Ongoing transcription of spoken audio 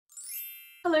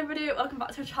Hello everybody, welcome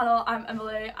back to our channel. I'm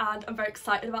Emily and I'm very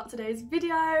excited about today's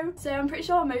video. So I'm pretty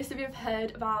sure most of you have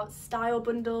heard about style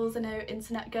bundles. I know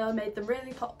Internet Girl made them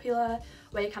really popular,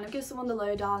 where you kind of give someone the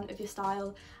lowdown of your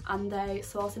style and they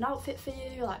source an outfit for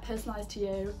you, like personalised to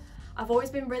you. I've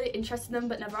always been really interested in them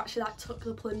but never actually took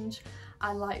the plunge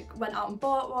and went out and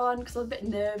bought one because I was a bit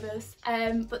nervous.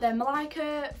 But then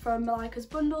Malaika from Malaika's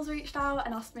Bundles reached out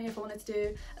and asked me if I wanted to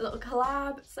do a little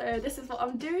collab. So this is what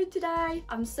I'm doing today.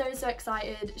 I'm so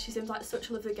excited. She seems like such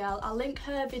a lovely girl. I'll link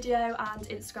her video and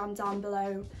Instagram down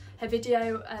below. Her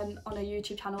video on her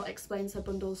YouTube channel explains her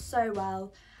bundles so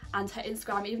well. And her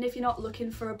Instagram, even if you're not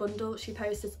looking for a bundle, she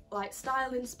posts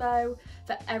style inspo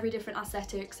for every different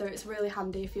aesthetic, so it's really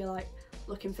handy if you're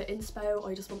looking for inspo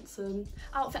or you just want some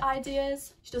outfit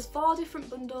ideas. She does 4 different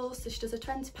bundles, so she does a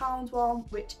 £20 one,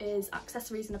 which is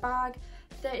accessories in a bag,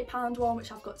 £30 one,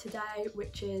 which I've got today,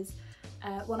 which is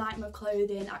one item of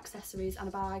clothing, accessories and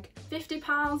a bag,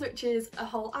 £50, which is a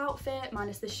whole outfit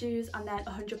minus the shoes, and then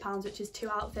 £100, which is 2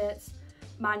 outfits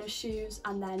minus shoes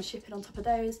and then shipping on top of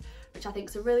those, which I think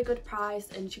is a really good price.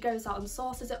 And she goes out and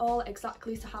sources it all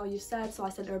exactly to how you said, so I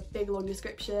sent her a big long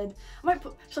description.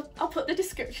 I'll put the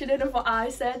description in of what I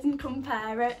said and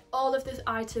compare it. All of the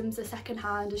items are second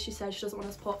hand, as she said. She doesn't want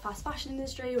to support fast fashion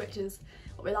industry, which is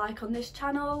what we like on this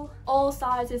channel. All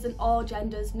sizes and all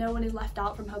genders, no one is left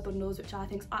out from her bundles, which I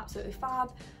think is absolutely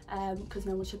fab, because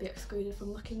no one should be excluded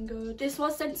from looking good. This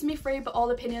was sent to me free, but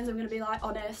all opinions I'm going to be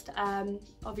honest,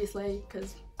 obviously,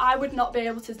 because I would not be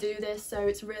able to do this, so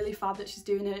it's really fab that she's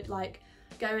doing it,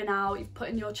 going out, you've put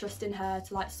in your trust in her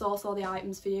to source all the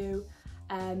items for you,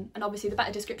 and obviously the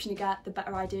better description you get, the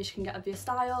better ideas you can get of your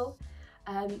style.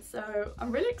 So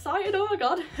I'm really excited, oh my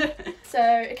god. So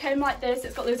it came like this,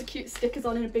 it's got loads of cute stickers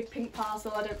on in a big pink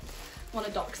parcel. I don't want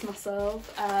to dox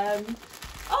myself.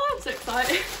 Oh, I'm so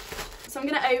excited. So I'm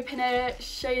going to open it,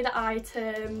 show you the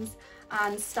items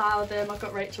and style them. I've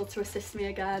got Rachel to assist me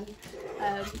again.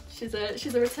 She's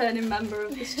a returning member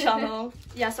of this channel.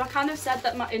 Yeah, so I kind of said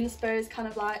that my inspo is kind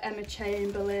of like Emma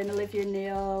Chamberlain, Olivia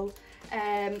Neal.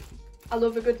 I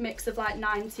love a good mix of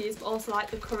 90s but also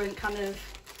the current kind of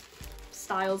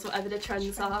styles, whatever the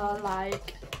trends are,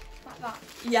 like that.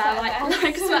 Yeah,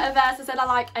 like sweater vests. I said I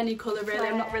like any colour really.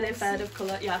 Flares. I'm not really afraid of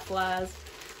colour. Yeah, flares,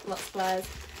 lots of flares.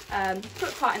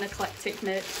 But quite an eclectic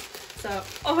mix. So,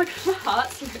 oh my god, my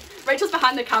heart. Rachel's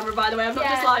behind the camera, by the way. I'm not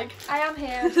just I am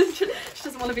here. She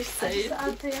doesn't want to be seen.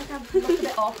 I think I can look a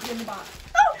bit awkward in the back.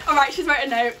 Oh, alright, she's wrote a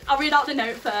note. I'll read out the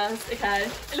note first, okay?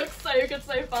 It looks so good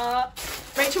so far.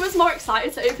 Rachel was more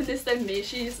excited to open this than me.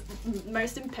 She's the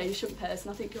most impatient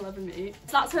person I think you'll ever meet.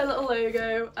 So that's her little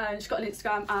logo, and she's got an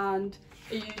Instagram and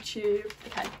a YouTube.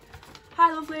 Okay.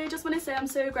 Hi lovely, just want to say I'm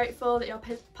so grateful that you're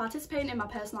participating in my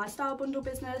personalised style bundle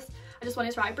business. I just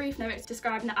wanted to write a brief note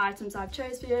describing the items I've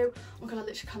chose for you. Oh god, I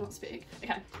literally cannot speak.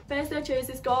 Okay, firstly I chose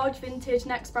this gorge vintage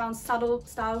Next Brown saddle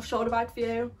style shoulder bag for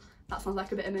you. That sounds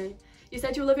like a bit of me. You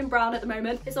said you were loving brown at the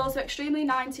moment. It's also extremely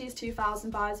 90s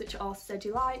 2000 vibes, which you also said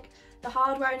you like. The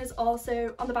hardware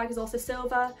on the bag is also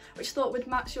silver, which I thought would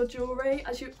match your jewellery.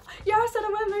 Yeah, I said I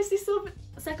wear mostly silver.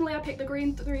 Secondly, I picked the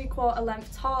green 3/4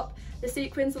 length top. The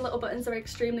sequins and little buttons are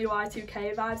extremely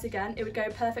Y2K vibes again. It would go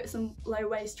perfect with some low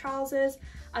waist trousers,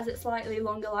 as it's slightly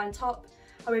longer line top.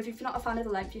 However, if you're not a fan of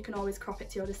the length, you can always crop it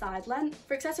to your desired length.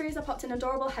 For accessories, I popped an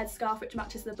adorable headscarf, which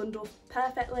matches the bundle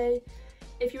perfectly.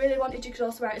 If you really wanted, you could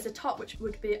also wear it as a top, which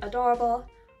would be adorable.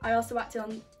 I also whacked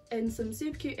in some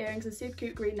super cute earrings and super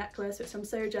cute green necklace, which I'm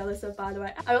so jealous of, by the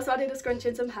way. I also added a scrunchie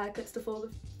and some hair clips to full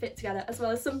fit together, as well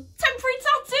as some temporary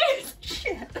tattoos.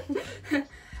 Shit.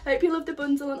 I hope you loved the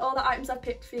bundle and all the items I've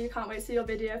picked for you. Can't wait to see your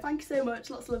video. Thank you so much.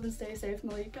 Lots of love and stay safe,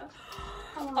 Malaika.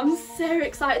 Oh. I'm so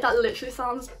excited. That literally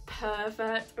sounds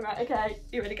perfect. Right, okay,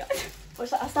 you ready guys?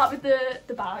 I'll start with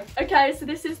the bag. Okay, so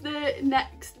this is the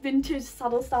Next vintage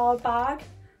saddle style bag.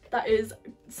 That is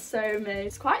so me.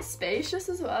 It's quite spacious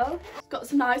as well. Got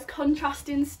some nice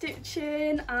contrasting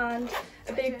stitching and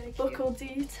a big really buckle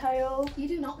detail. You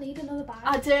do not need another bag.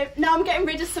 I do. No, I'm getting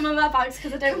rid of some of my bags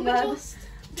because I don't wear.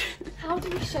 How do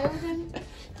we show them?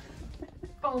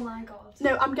 Oh my god.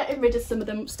 No, I'm getting rid of some of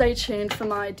them. Stay tuned for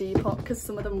my Depop because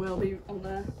some of them will be on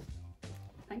there.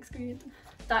 Thanks, Green.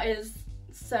 That is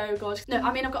so gorgeous. No,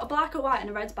 I mean I've got a black, a white and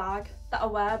a red bag that I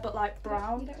wear, but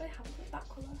brown. You don't really have that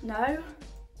colour. No.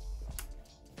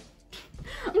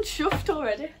 I'm chuffed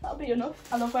already. That'll be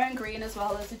enough. I love wearing green as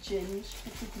well as a ginge,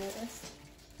 if you've noticed.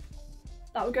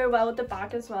 That would go well with the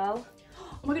bag as well.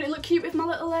 Oh my god, it look cute with my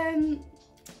little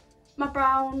my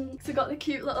brown. So I got the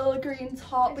cute little green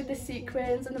top with the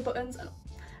sequins and the buttons and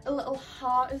a little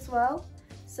heart as well.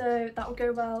 So that would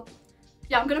go well.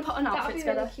 Yeah, I'm gonna put an outfit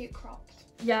together. That would be really cute cropped.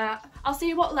 Yeah, I'll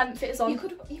see what length it is on. You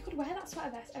could wear that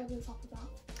sweater vest over the top of that.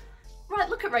 Right,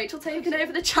 look at Rachel taking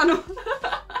over the channel.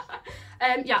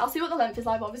 Yeah, I'll see what the length is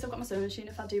like, but obviously I've got my sewing machine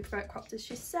if I do prefer it cropped, as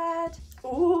she said.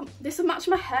 Oh, this will match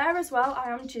my hair as well. I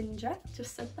am ginger,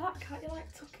 just said that. Can't you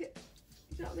like tuck it,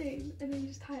 you know what I mean? And then you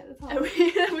just tie it at the top.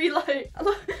 Are we like,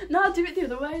 no, I do it the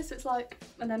other way, so it's like,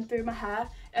 and then through my hair.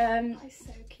 That is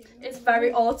so cute. It's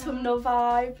very autumnal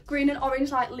vibe. Green and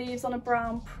orange like leaves on a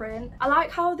brown print. I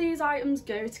like how these items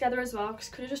go together as well, because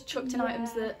could have just chucked in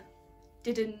items that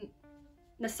didn't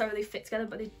necessarily fit together,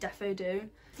 but they defo do.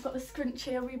 I've got the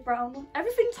scrunchy wee brown one.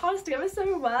 Everything ties together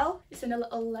so well. It's in a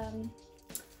little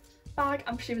bag.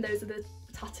 I'm presuming those are the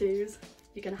tattoos.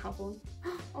 You're gonna have one.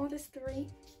 Oh, there's 3.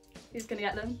 Who's gonna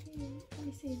get them? Let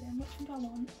me see them. Which one do I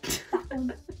want? That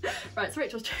one. Right, so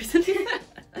Rachel's chosen.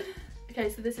 Okay,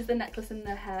 so this is the necklace and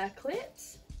the hair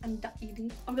clips. And that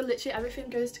eating. Oh my god, literally everything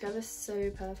goes together so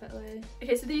perfectly.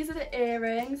 Okay, so these are the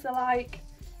earrings. They're like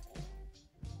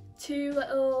 2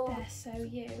 little... They're so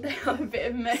you. They have a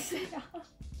bit of mess.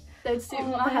 They'd suit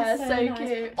my hair so nice.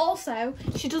 cute. Also,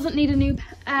 she doesn't need a new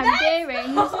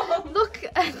earrings. Look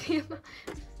at them.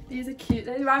 These are cute.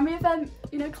 They remind me of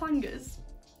you know, clangers.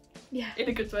 Yeah. In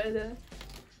a good way there.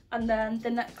 And then the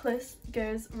necklace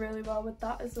goes really well with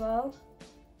that as well.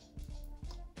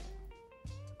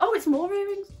 Oh, it's more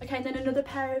earrings. Okay, and then another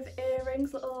pair of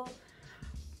earrings, little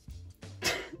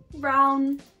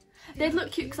brown. They'd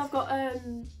look cute because I've got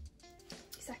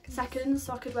seconds,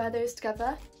 so I could wear those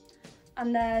together.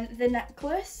 And then the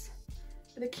necklace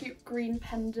with a cute green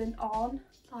pendant on,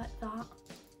 like that.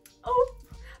 Oh,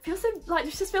 I feel so, like,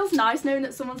 this just feels nice knowing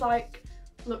that someone's like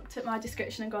looked at my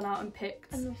description and gone out and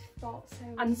picked. And thought so.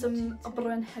 And some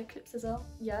brown hair clips as well.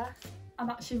 Yeah, I'm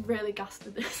actually really gassed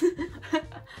with this.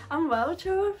 I'm well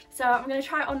chuffed. So I'm going to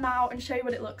try it on now and show you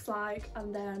what it looks like,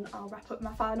 and then I'll wrap up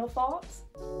my final thoughts.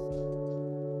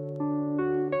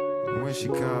 When she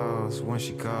calls, when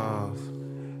she calls,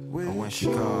 when she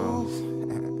calls,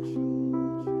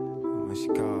 when she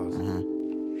calls.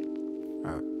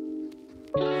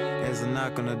 There's a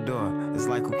knock on the door. It's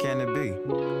like, who can it be?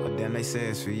 But then they say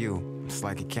it's for you. It's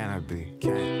like it cannot be.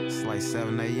 It's like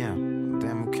 7 a.m.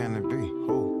 Damn, who can it be?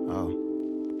 Who? Oh,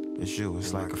 it's you.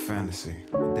 It's like a fantasy.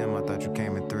 Damn, I thought you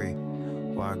came at 3.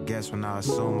 Well, I guess when I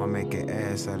assume I make an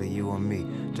ass out of you and me,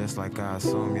 just like I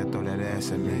assume you throw that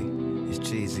ass at me. It's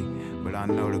cheesy, but I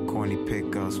know the corny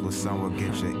pickups will somewhat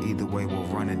get you. Either way, we'll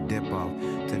run and dip off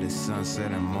to the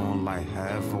sunset and moonlight.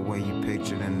 However way you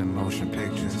pictured in the motion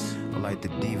pictures, or like the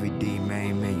DVD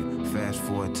main menu. Fast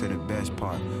forward to the best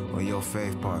part, or your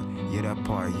fave part. Yeah, that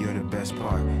part, you're the best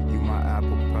part. You my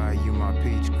apple pie, you my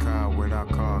peach car without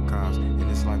car cops. And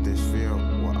it's like this filled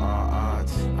with all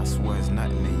odds. I swear it's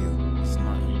nothing to you. It's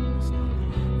nothing. It's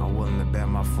nothing. I'm willing to bet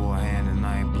my full hand, and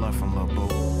I ain't bluffing, lil' boo.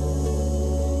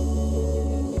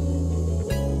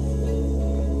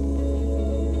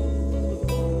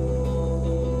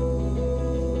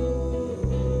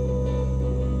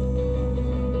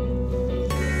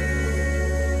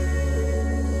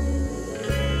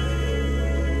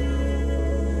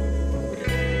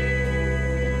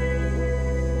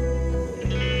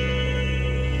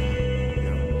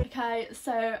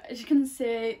 So as you can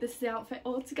see, this is the outfit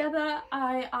all together.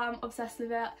 I am obsessed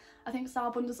with it. I think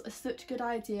style bundles are such a good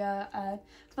idea. I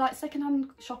feel like secondhand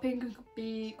shopping can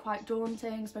be quite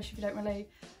daunting, especially if you don't really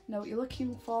know what you're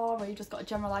looking for, or you just got a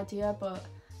general idea but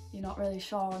you're not really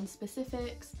sure on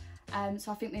specifics.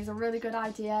 So I think these are a really good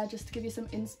idea just to give you some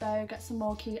inspo, get some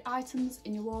more key items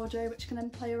in your wardrobe which you can then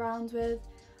play around with.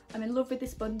 I'm in love with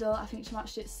this bundle. I think she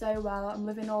matched it so well. I'm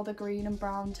loving all the green and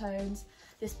brown tones.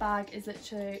 This bag is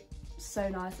literally so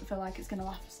nice. I feel like it's going to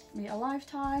last me a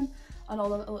lifetime, and all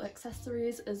the little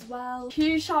accessories as well.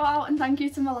 Huge shout out and thank you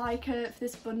to Malaika for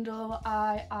this bundle.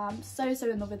 I am so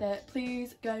in love with it.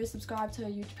 Please go subscribe to her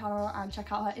YouTube channel and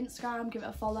check out her Instagram, give it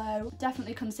a follow.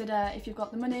 Definitely consider, if you've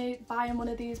got the money, buying one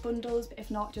of these bundles, but if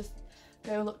not, just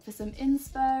go look for some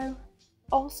inspo.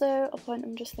 Also, a point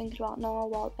I'm just thinking about now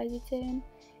while editing: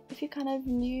 if you're kind of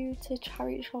new to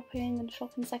charity shopping and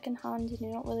shopping second hand and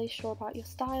you're not really sure about your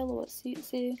style or what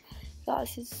suits you,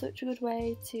 this is such a good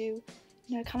way to, you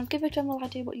know, kind of give a general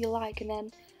idea what you like, and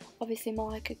then obviously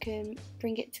Malaika can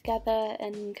bring it together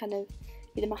and kind of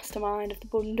be the mastermind of the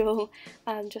bundle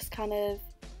and just kind of,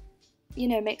 you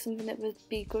know, make something that would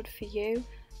be good for you.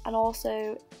 And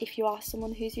also, if you are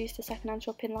someone who's used to second-hand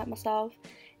shopping like myself,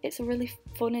 it's a really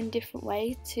fun and different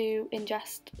way to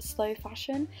ingest slow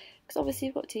fashion, because obviously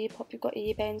you've got Depop, you've got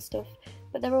eBay and stuff,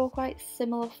 but they're all quite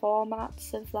similar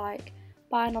formats of like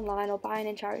buying online or buying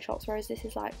in charity shops, whereas this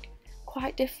is like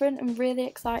quite different and really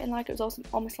exciting. Like, it was also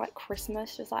almost like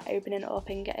Christmas, just like opening it up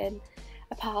and getting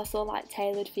a parcel like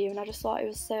tailored for you, and I just thought it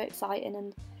was so exciting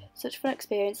and such a fun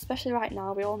experience, especially right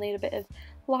now. We all need a bit of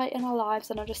light in our lives,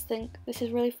 and I just think this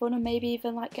is really fun. And maybe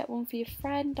even like get one for your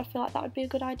friend. I feel like that would be a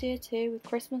good idea too, with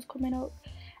Christmas coming up.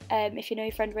 If you know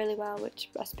your friend really well, which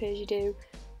I suppose you do,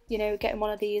 you know, getting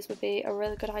one of these would be a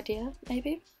really good idea,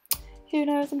 maybe. Who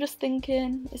knows, I'm just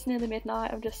thinking, it's nearly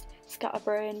midnight, I'm just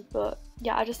scatterbrained, but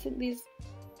yeah, I just think they're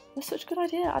such a good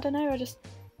idea. I don't know,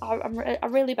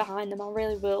 I'm really behind them. I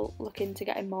really will look into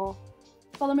getting more.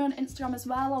 Follow me on Instagram as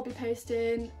well. I'll be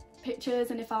posting pictures,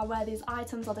 and if I wear these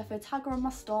items I'll definitely tag her on my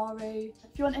story.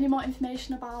 If you want any more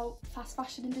information about fast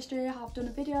fashion industry, I've done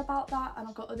a video about that, and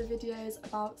I've got other videos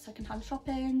about secondhand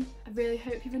shopping. I really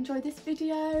hope you've enjoyed this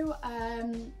video.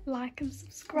 Like and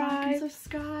subscribe.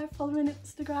 Follow me on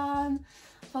Instagram,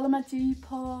 follow my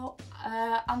Depop.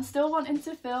 I'm still wanting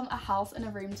to film a house and a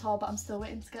room tour, but I'm still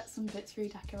waiting to get some bits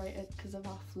redecorated because of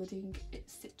our flooding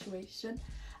situation,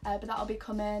 but that'll be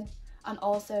coming. And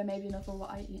also maybe another what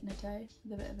I eat in a day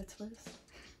with a bit of a twist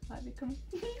might be coming.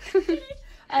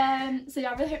 So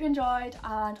yeah, I really hope you enjoyed,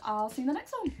 and I'll see you in the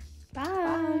next one. Bye.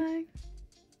 Bye.